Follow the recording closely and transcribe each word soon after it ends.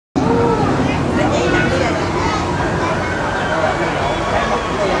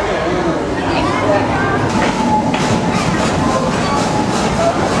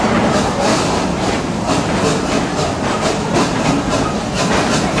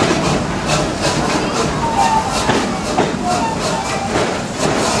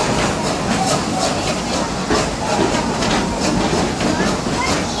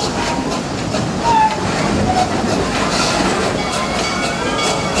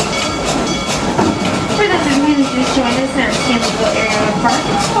just joined us in our Stanleyville area of the park.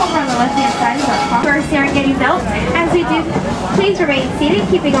 Over on the left-hand side is our park. For our Serengeti belt. As we do, please remain seated,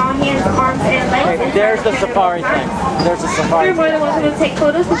 keeping all hands, arms, and legs. Okay, there's the safari thing. There's the safari. You're more than welcome to take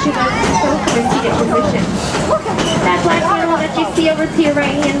photos, but you must do so from a seated position. That black animal that you see over to your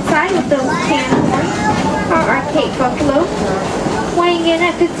right-hand side with those tan horns are our Cape buffalo. Weighing in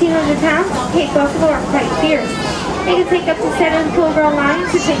at 1,500 pounds, Cape buffalo are quite fierce. They can take up to 7 full-grown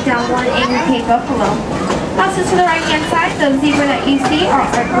lions to take down one angry Cape buffalo. Also to the right-hand side, the zebra that you see are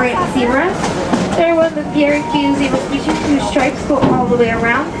a great zebra. They're one of the very few zebra species whose stripes go all the way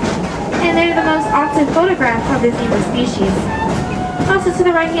around, and they're the most often photographed of the zebra species. Also to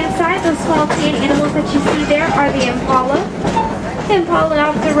the right-hand side, those small tan animals that you see there are the impala. Impala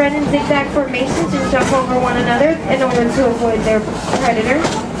often run in zigzag formations and jump over one another in order to avoid their predators.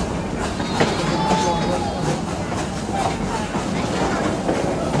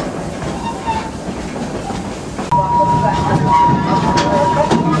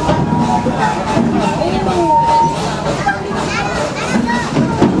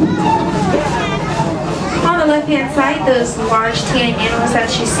 On the left-hand side, those large tan animals that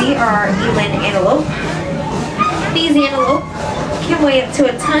you see are eland antelope. These antelope can weigh up to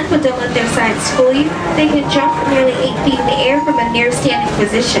a ton, but don't let their sides fool you. They can jump nearly 8 feet in the air from a near standing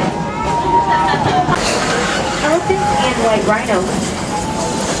position. Elephants and white rhino.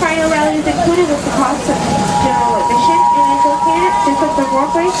 Rhino Rally is included with the cost of general admission and is located just up the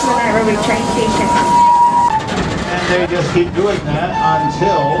walkway to the Nairobi train station. And they just keep doing that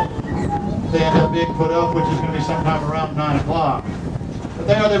until they end up being put up, which is going to be sometime around 9 o'clock. But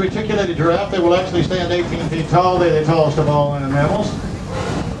they are the reticulated giraffe. They will actually stand 18 feet tall. They're the tallest of all land mammals.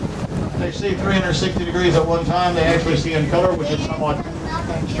 They see 360 degrees at one time. They actually see in color, which is somewhat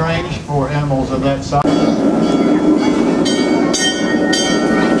strange for animals of that size.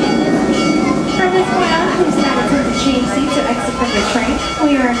 From this point on, please stand up to the change seat to exit from the train.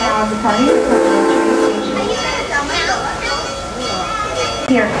 We are now departing from the train station.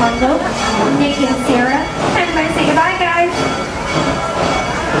 Dear Congo, Nick and Sarah, everybody say goodbye, guys.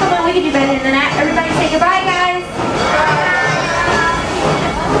 Come on, we can do better than that. Everybody say goodbye, guys.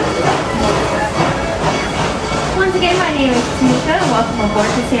 Once again, my name is Tamika, and welcome aboard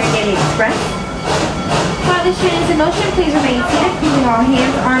to Serengeti Express. While this train is in motion, please remain seated, keeping all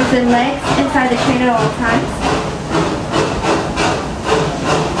hands, arms, and legs inside the train at all times.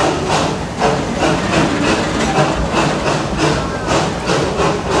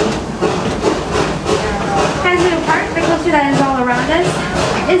 As we depart, the coaster that is all around us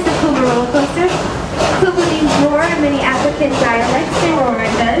is the Kuba roller coaster. Kuba means roar in many African dialects, and roar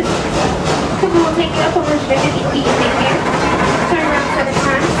does. Kuba will take you up over 50 feet in the air, turn around 7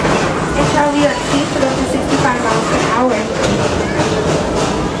 times, and travel you at speeds of up to 65 miles per hour.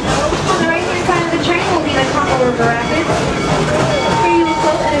 On the right-hand side of the train will be the Congo River Rapids, where you will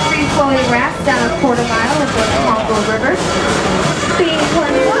float in a free-flowing raft down a quarter-mile of the Congo River, being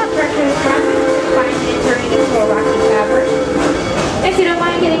plunged into treacherous rapids, finding and turning into a rocky fabric. If you don't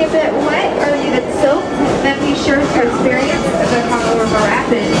mind getting a bit wet or even soaked, then be sure to experience the Congo River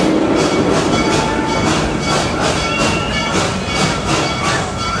Rapids.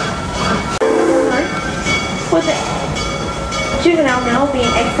 With the juvenile male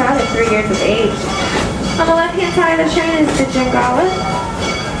being exiled at 3 years of age. On the left-hand side of the train is the Jangala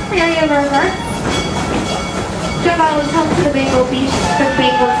area of our park. Jangala is home to the Bengal beach, the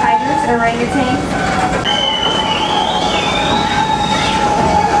Bengal tigers, orangutans.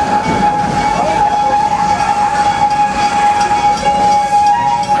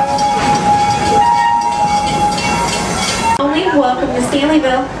 Welcome to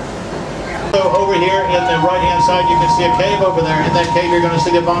Stanleyville. So over here in the right-hand side, you can see a cave over there. In that cave, you're going to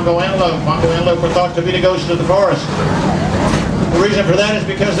see the bongo antelope. Bongo antelope were thought to be the ghosts of the forest. The reason for that is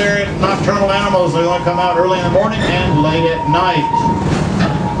because they're nocturnal animals. They only come out early in the morning and late at night.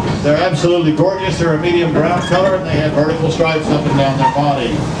 They're absolutely gorgeous. They're a medium brown color, and they have vertical stripes up and down their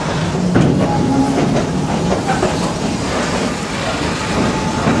body.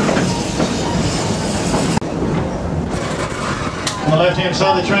 On the left-hand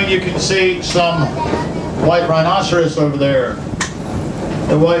side of the train, you can see some white rhinoceros over there.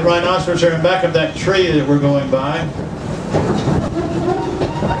 The white rhinoceros are in back of that tree that we're going by.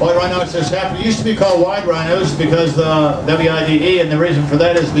 White rhinoceros used to be called white rhinos because W-I-D-E, and the reason for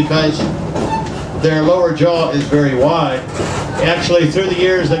that is because their lower jaw is very wide. Actually, through the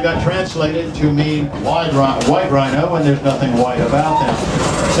years, they got translated to mean white rhino, and there's nothing white about them.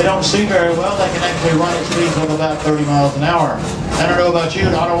 They don't see very well. They can actually run at speeds of about 30 miles an hour. I don't know about you,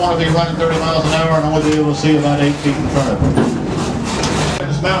 but I don't want to be running 30 miles an hour and only be able to see about 8 feet in front of me.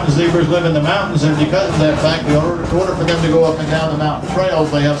 mountain zebras live in the mountains, and because of that fact, in order for them to go up and down the mountain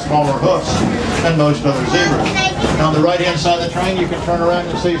trails, they have smaller hoofs than most other zebras. Now, on the right-hand side of the train, you can turn around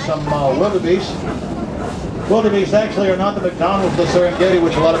and see some wildebeest. Wildebeest actually are not the McDonald's of the Serengeti,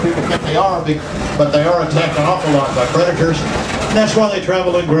 which a lot of people think they are, but they are attacked an awful lot by predators. And that's why they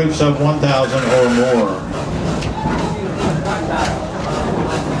travel in groups of 1,000 or more.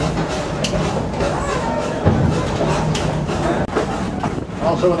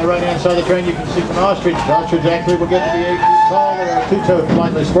 Also on the right-hand side of the train, you can see an ostrich. The ostrich actually will get to be 8 feet tall. They are a two-toed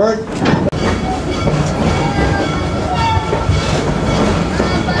flightless bird.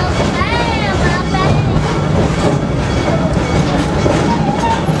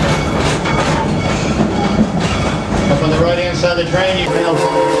 Up on the right-hand side of the train, you can 6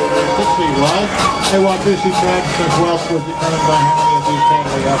 feet wide. They walk through two tracks. Their wealth was determined by how many of these came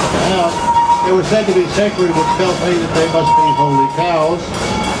way up and out. They were said to be sacred, which tells me that they must be holy cows.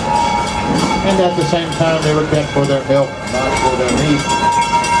 And at the same time, they were kept for their milk, not for their meat.